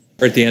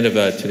At the end of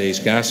today's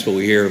gospel,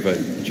 we hear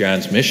of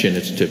John's mission.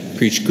 It's to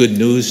preach good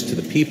news to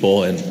the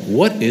people. And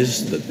what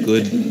is the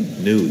good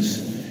news?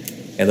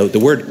 And the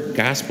word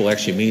gospel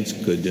actually means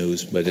good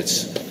news, but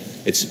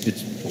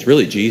it's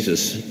really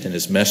Jesus and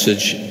his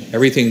message.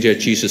 Everything that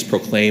Jesus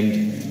proclaimed,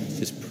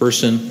 his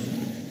person,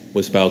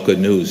 was about good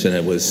news. And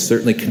it was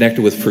certainly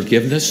connected with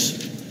forgiveness,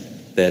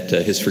 that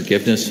his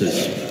forgiveness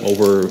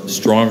is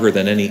stronger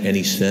than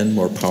any sin,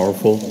 more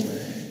powerful.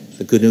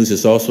 The good news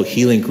is also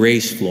healing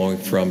grace flowing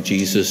from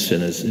Jesus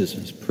and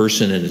his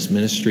person and his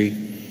ministry.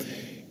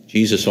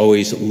 Jesus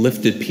always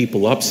lifted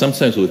people up,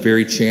 sometimes with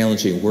very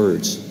challenging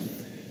words.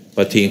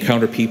 But to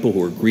encounter people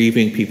who are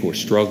grieving, people who are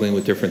struggling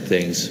with different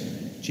things,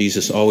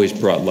 Jesus always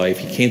brought life.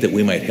 He came that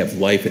we might have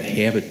life and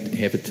have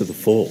it to the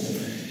full.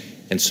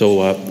 And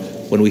so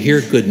when we hear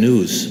good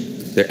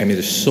news,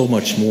 there's so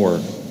much more.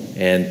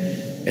 And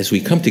as we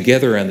come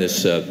together on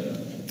this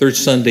third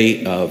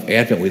Sunday of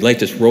Advent, we light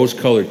this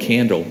rose-colored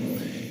candle.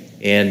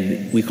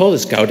 And we call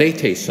this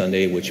Gaudete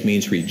Sunday, which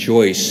means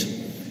rejoice.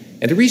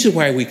 And the reason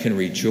why we can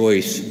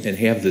rejoice and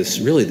have this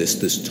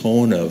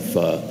tone of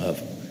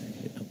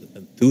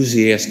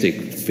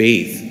enthusiastic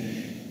faith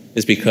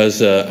is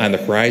because on the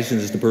horizon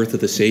is the birth of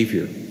the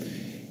Savior.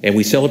 And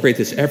we celebrate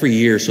this every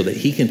year so that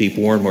he can be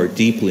born more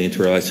deeply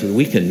into our lives, so that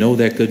we can know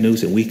that good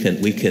news and we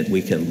can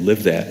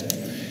live that.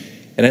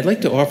 And I'd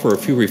like to offer a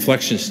few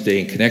reflections today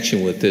in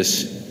connection with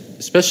this,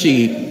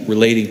 especially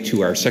relating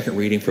to our second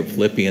reading from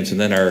Philippians and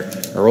then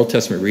our Old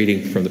Testament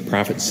reading from the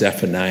prophet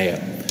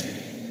Zephaniah.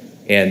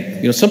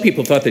 And some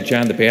people thought that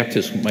John the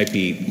Baptist might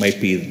be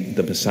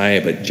the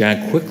Messiah, but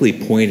John quickly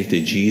pointed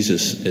to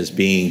Jesus as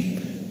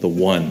being the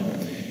one.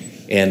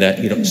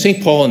 And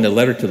St. Paul in the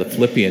letter to the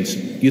Philippians,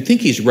 you'd think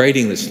he's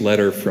writing this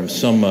letter from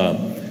some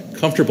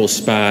comfortable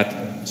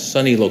spot,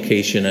 sunny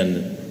location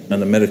on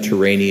the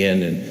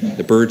Mediterranean, and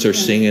the birds are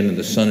singing and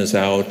the sun is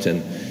out,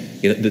 and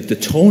the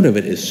tone of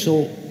it is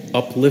so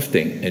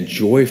uplifting and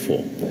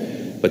joyful.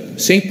 But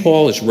St.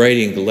 Paul is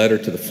writing the letter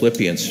to the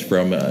Philippians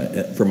from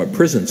a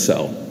prison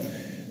cell.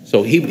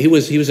 So he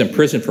was in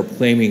prison for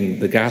proclaiming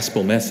the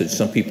gospel message.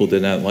 Some people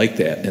did not like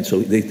that, and so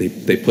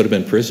they put him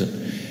in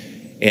prison.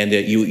 And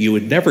you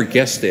would never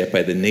guess that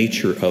by the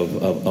nature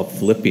of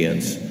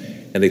Philippians.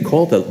 And they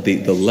call it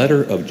the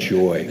letter of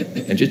joy.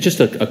 And just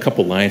a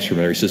couple lines from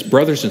there. He says,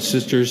 "Brothers and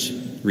sisters,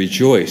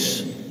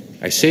 rejoice.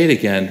 I say it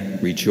again,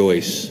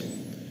 rejoice.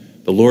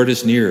 The Lord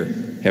is near.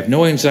 Have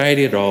no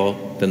anxiety at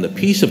all. Then the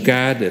peace of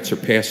God that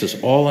surpasses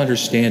all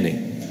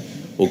understanding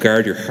will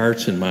guard your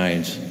hearts and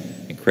minds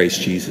in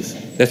Christ Jesus."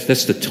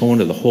 That's the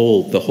tone of the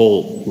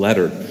whole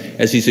letter,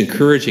 as he's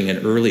encouraging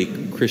an early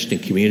Christian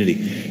community.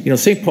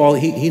 St. Paul,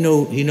 he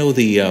knew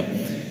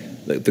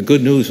the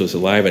good news was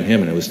alive in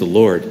him, and it was the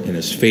Lord and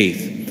his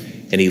faith,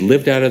 and he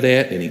lived out of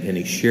that, and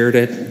he shared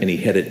it, and he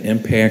had an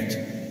impact,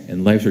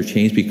 and lives were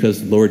changed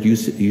because the Lord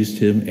used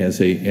him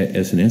as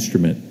an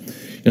instrument.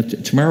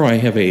 Tomorrow I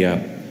have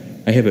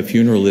a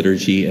funeral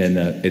liturgy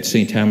at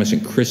St. Thomas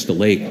in Crystal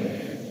Lake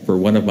for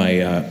one of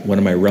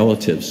my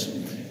relatives,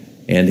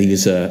 and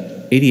he's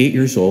 88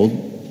 years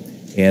old.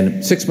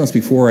 And 6 months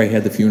before, I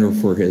had the funeral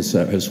for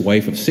his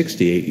wife of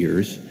 68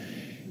 years,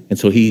 and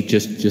so he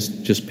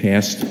just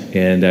passed.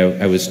 And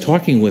I was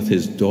talking with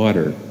his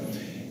daughter,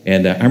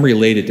 and I'm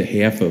related to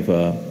half of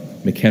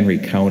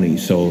McHenry County,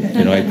 so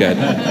I've got.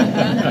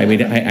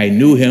 I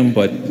knew him,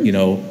 but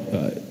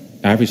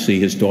obviously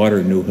his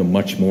daughter knew him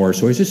much more.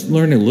 So I was just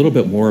learning a little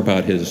bit more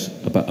about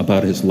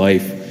his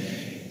life,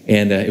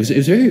 and it was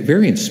very,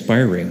 very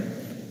inspiring.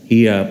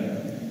 He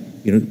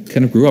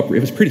kind of grew up.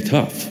 It was pretty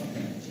tough.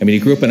 He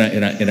grew up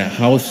in a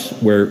house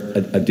where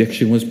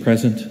addiction was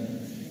present.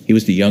 He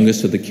was the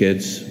youngest of the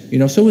kids.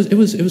 So it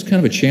was kind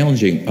of a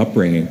challenging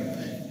upbringing,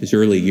 his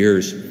early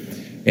years,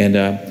 and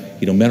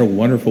met a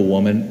wonderful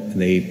woman. And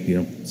they,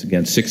 it's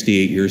again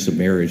 68 years of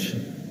marriage.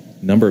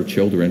 Number of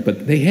children,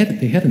 but they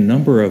had a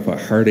number of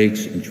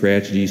heartaches and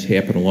tragedies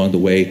happen along the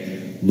way,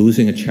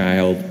 losing a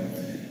child,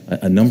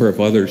 a number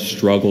of other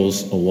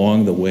struggles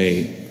along the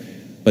way.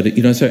 But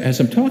as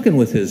I'm talking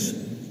with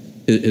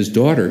his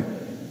daughter,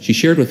 she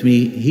shared with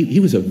me he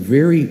was a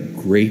very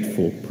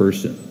grateful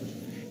person.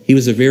 He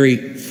was a very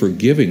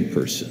forgiving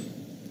person.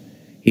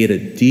 He had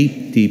a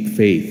deep, deep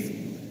faith.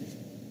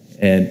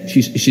 And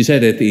she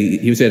said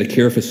he was at a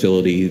care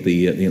facility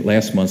the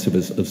last months of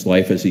his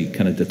life as he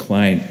kind of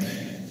declined.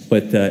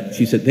 But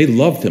she said they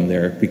loved him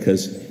there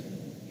because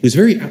he was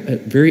very,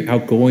 very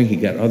outgoing. He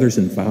got others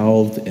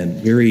involved,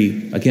 and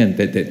very, again,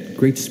 that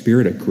great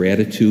spirit of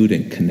gratitude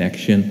and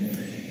connection,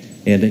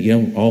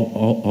 and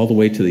all the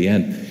way to the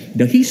end.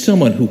 He's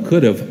someone who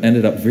could have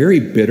ended up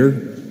very bitter,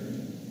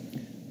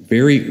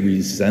 very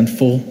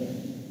resentful,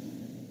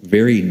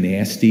 very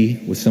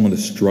nasty with some of the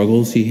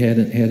struggles he had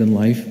in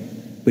life,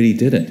 but he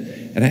didn't.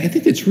 And I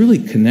think it's really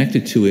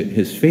connected to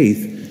his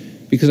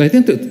faith, because I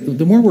think that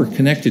the more we're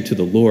connected to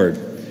the Lord,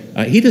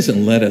 he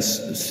doesn't let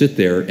us sit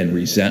there in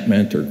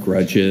resentment or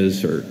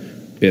grudges or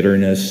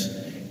bitterness.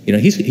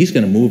 He's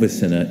going to move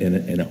us in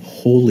a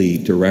holy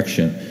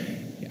direction.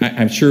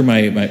 I'm sure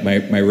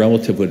my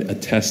relative would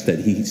attest that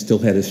he still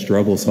had his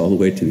struggles all the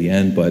way to the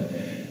end. But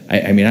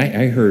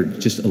I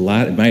heard just a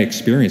lot in my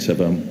experience of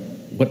him.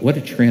 What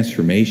a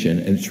transformation,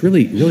 and it's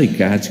really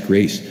God's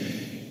grace.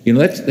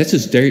 That's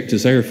his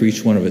desire for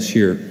each one of us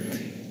here,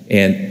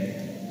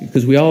 and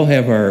because we all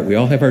have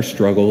our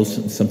struggles,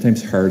 and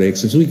sometimes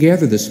heartaches. As we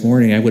gather this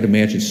morning, I would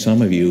imagine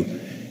some of you,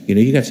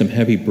 you got some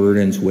heavy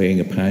burdens weighing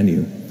upon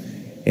you,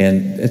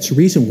 and that's the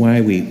reason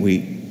why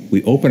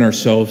we open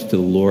ourselves to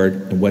the Lord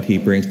and what He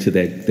brings to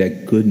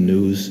that good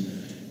news,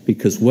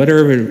 because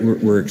whatever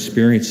we're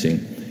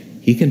experiencing,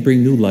 He can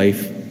bring new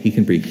life, He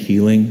can bring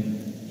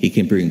healing, He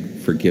can bring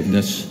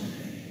forgiveness.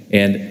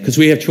 And because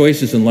we have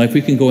choices in life,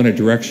 we can go in a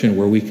direction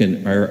where we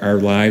can, our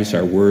lives,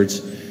 our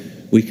words,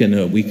 we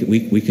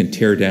can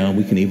tear down,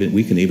 we can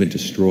even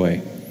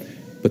destroy.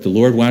 But the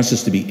Lord wants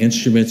us to be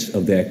instruments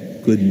of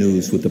that good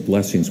news with the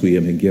blessings we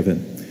have been given.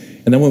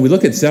 And then when we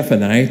look at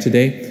Zephaniah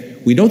today,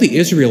 we know the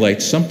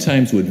Israelites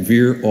sometimes would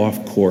veer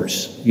off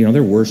course.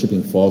 They're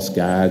worshiping false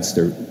gods,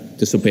 they're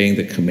disobeying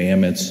the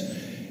commandments,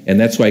 and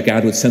that's why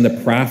God would send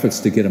the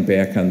prophets to get them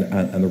back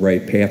on the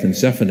right path. And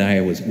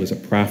Zephaniah was a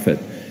prophet.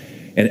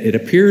 And it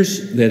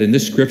appears that in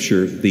this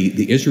scripture,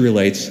 the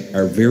Israelites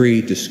are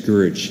very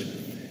discouraged.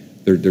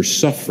 They're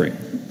suffering.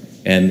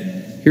 And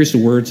here's the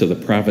words of the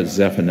prophet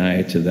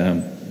Zephaniah to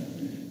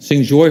them.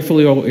 Sing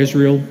joyfully, O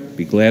Israel,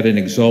 be glad and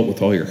exult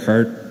with all your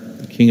heart.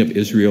 The King of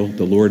Israel,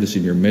 the Lord is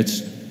in your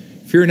midst.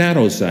 Fear not,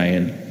 O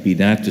Zion, be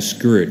not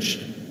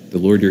discouraged. The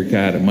Lord your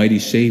God, a mighty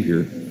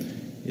Savior,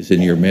 is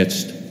in your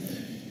midst.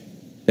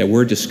 That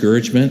word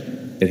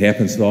discouragement, it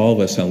happens to all of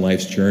us on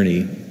life's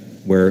journey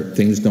where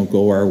things don't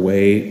go our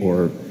way,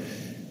 or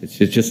it's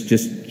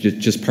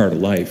just part of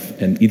life.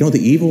 And the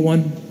evil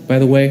one, by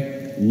the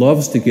way,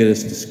 loves to get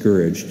us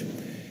discouraged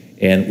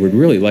and would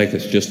really like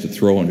us just to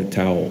throw in a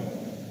towel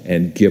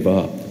and give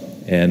up.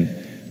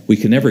 And we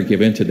can never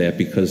give into that,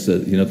 because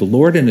the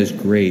Lord in His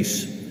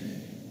grace,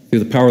 through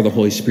the power of the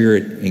Holy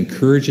Spirit,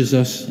 encourages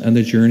us on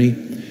the journey.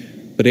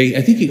 But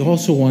I think He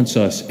also wants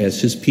us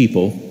as His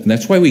people, and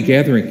that's why we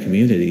gather in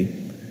community.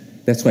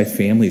 That's why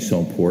family is so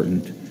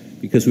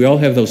important, because we all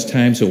have those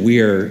times when we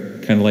are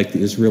kind of like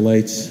the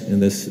Israelites in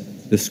this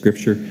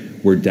scripture.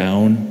 We're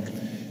down,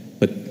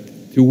 but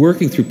through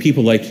working through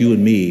people like you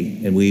and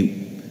me, and we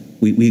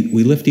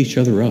lift each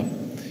other up.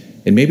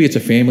 And maybe it's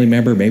a family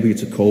member, maybe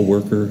it's a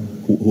co-worker,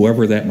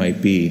 whoever that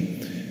might be.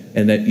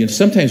 And that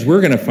sometimes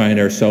we're going to find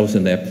ourselves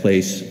in that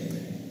place,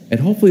 and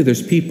hopefully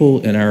there's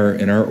people in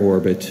our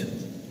orbit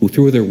who,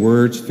 through their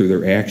words, through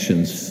their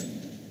actions,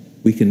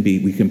 we can be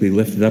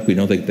lifted up. We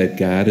know that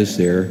God is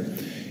there.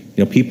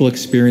 People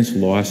experience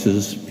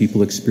losses,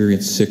 people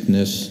experience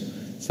sickness.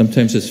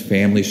 Sometimes it's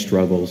family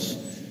struggles.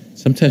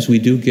 Sometimes we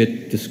do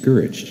get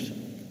discouraged,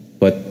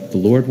 but the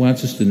Lord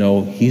wants us to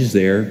know He's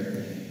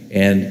there,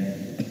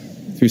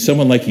 and through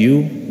someone like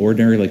you,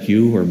 ordinary like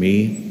you or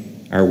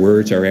me, our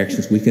words, our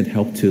actions, we can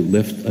help to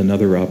lift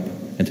another up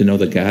and to know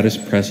that God is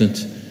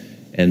present,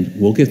 and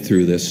we'll get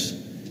through this.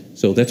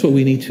 So that's what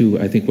we need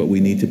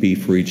to be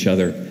for each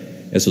other,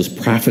 as those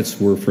prophets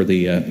were for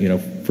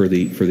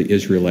the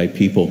Israelite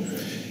people.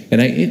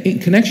 And in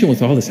connection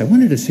with all this, I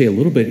wanted to say a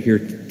little bit here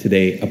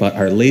today about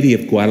Our Lady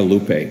of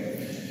Guadalupe.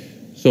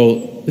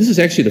 So this is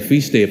actually the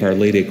feast day of Our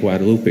Lady of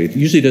Guadalupe. It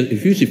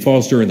usually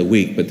falls during the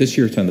week, but this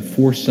year it's on the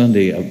fourth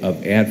Sunday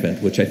of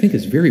Advent, which I think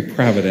is very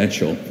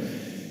providential,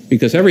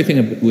 because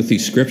everything with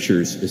these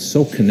scriptures is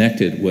so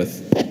connected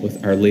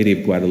with Our Lady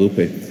of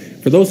Guadalupe.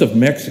 For those of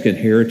Mexican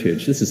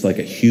heritage, this is like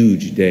a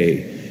huge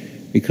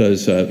day,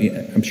 because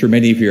I'm sure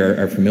many of you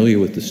are familiar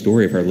with the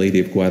story of Our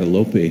Lady of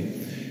Guadalupe.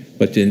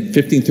 But in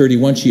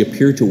 1531, she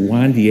appeared to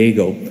Juan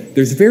Diego.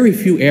 There's very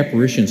few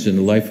apparitions in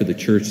the life of the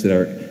church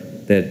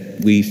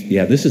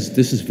this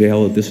is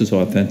valid, this is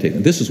authentic,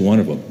 and this is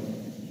one of them.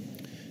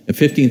 In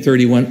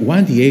 1531,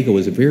 Juan Diego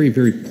was a very,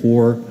 very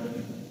poor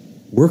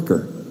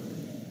worker,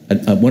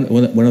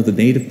 one of the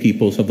native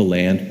peoples of the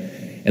land,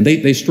 and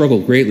they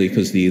struggled greatly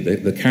because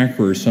the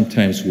conquerors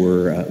sometimes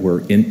were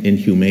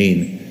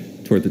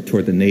inhumane toward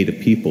the native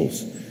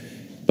peoples.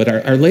 But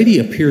Our Lady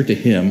appeared to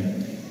him.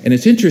 And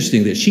it's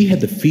interesting that she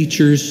had the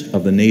features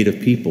of the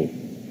native people.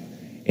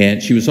 And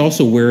she was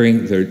also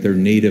wearing their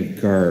native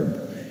garb.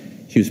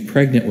 She was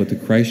pregnant with the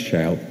Christ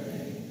child.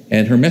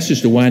 And her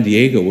message to Juan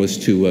Diego was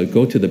to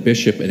go to the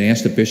bishop and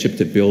ask the bishop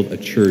to build a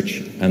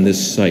church on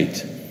this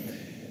site.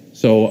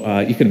 So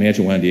you can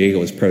imagine Juan Diego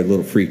was probably a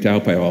little freaked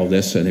out by all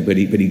this. But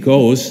he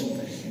goes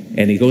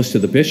to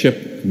the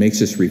bishop, makes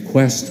this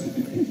request.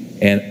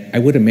 And I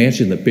would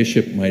imagine the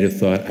bishop might have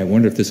thought, I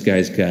wonder if this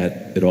guy's got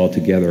it all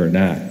together or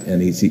not. And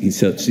she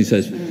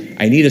says,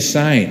 I need a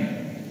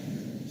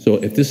sign. So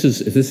if this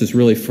is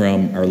really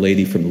from Our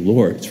Lady, from the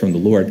Lord, it's from the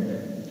Lord,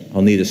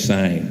 I'll need a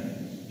sign.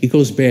 He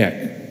goes back,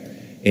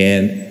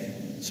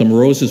 and some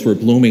roses were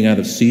blooming out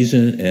of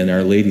season, and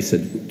Our Lady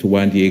said to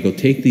Juan Diego,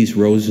 take these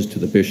roses to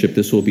the bishop.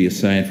 This will be a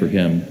sign for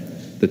him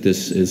that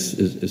this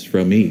is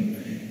from me.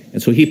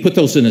 And so he put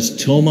those in his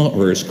tilma,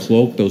 or his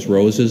cloak, those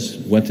roses,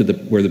 went to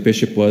where the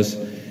bishop was.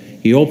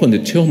 He opened the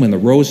tilma, and the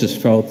roses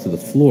fell to the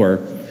floor.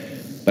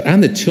 But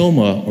on the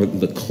tilma, or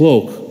the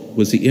cloak,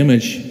 was the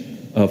image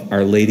of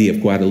Our Lady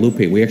of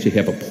Guadalupe. We actually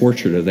have a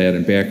portrait of that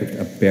in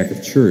back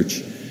of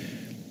church.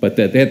 But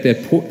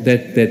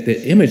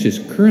that image is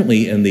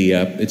currently in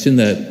it's in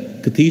the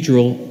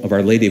Cathedral of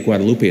Our Lady of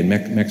Guadalupe in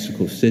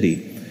Mexico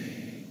City.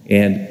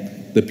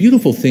 And the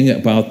beautiful thing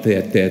about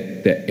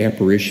that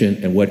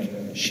apparition and what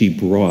she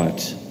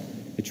brought,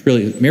 it's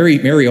really,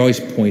 Mary always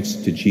points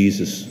to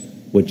Jesus.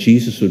 What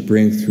Jesus would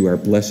bring through our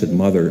Blessed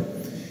Mother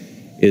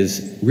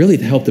is really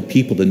to help the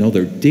people to know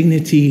their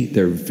dignity,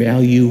 their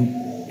value,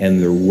 and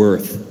their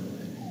worth,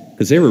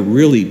 because they were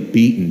really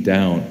beaten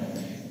down.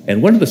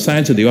 And one of the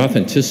signs of the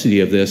authenticity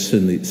of this,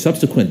 in the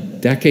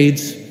subsequent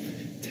decades,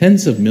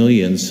 tens of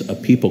millions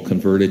of people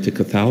converted to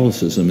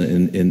Catholicism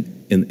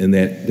in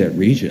that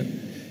region.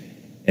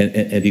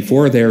 And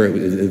before there, it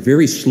was a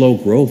very slow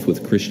growth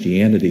with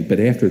Christianity, but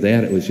after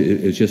that, it was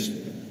just,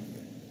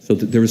 so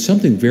there was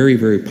something very,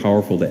 very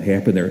powerful that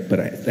happened there. But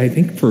I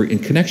think in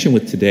connection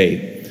with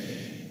today,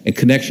 in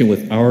connection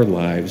with our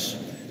lives,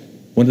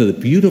 one of the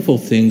beautiful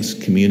things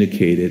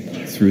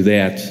communicated through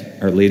that,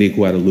 Our Lady of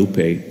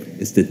Guadalupe,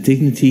 is the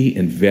dignity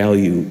and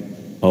value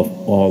of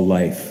all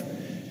life.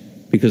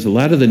 Because a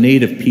lot of the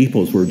native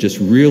peoples were just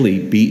really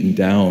beaten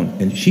down,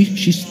 and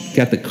she's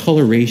got the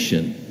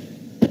coloration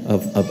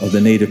of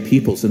the native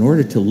peoples in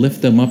order to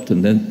lift them up to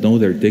then know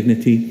their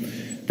dignity.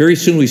 Very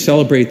soon we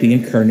celebrate the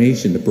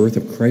incarnation, the birth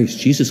of Christ,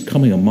 Jesus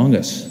coming among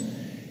us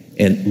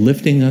and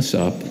lifting us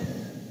up,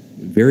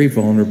 very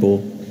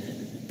vulnerable,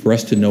 for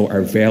us to know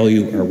our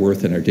value, our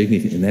worth, and our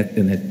dignity, and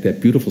that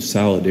beautiful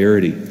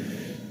solidarity.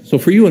 So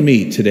for you and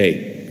me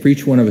today, for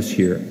each one of us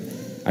here,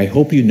 I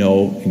hope you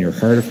know in your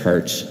heart of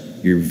hearts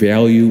your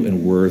value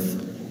and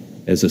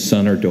worth as a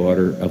son or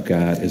daughter of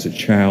God, as a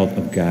child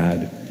of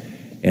God.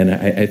 And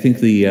I think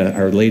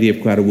Our Lady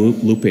of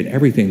Guadalupe and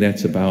everything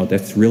that's about,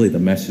 that's really the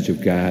message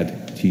of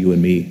God to you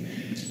and me.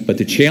 But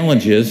the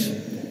challenge is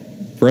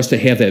for us to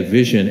have that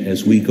vision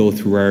as we go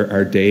through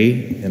our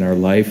day and our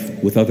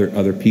life with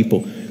other people.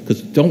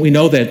 Because don't we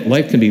know that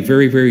life can be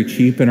very, very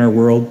cheap in our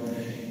world,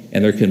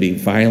 and there can be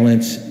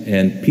violence,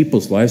 and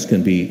people's lives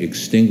can be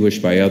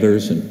extinguished by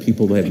others, and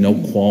people have no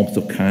qualms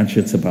of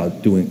conscience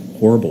about doing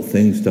horrible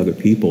things to other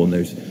people,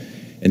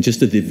 and just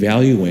the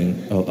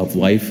devaluing of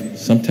life,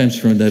 sometimes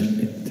from the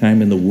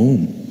time in the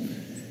womb.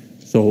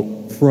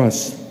 So for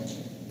us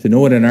to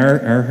know it in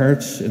our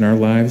hearts, in our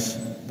lives,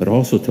 but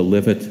also to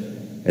live it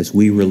as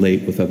we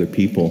relate with other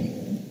people.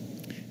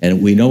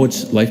 And we know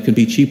life can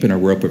be cheap in our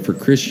world, but for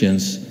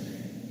Christians,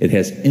 it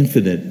has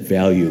infinite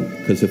value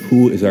because of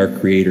who is our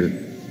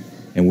Creator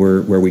and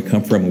where we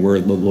come from and where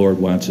the Lord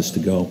wants us to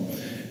go.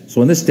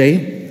 So on this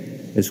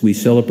day, as we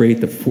celebrate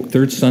the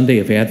third Sunday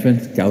of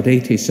Advent,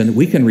 Gaudete Sunday,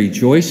 we can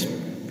rejoice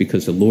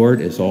because the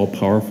Lord is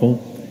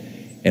all-powerful,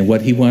 and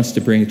what He wants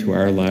to bring to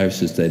our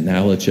lives is the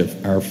knowledge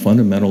of our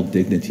fundamental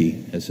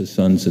dignity as His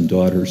sons and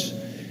daughters.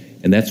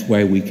 And that's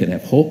why we can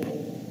have hope,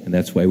 and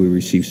that's why we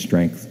receive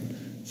strength.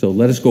 So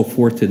let us go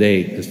forth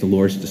today as the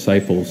Lord's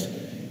disciples,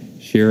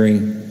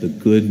 sharing the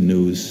good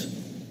news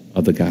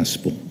of the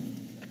gospel.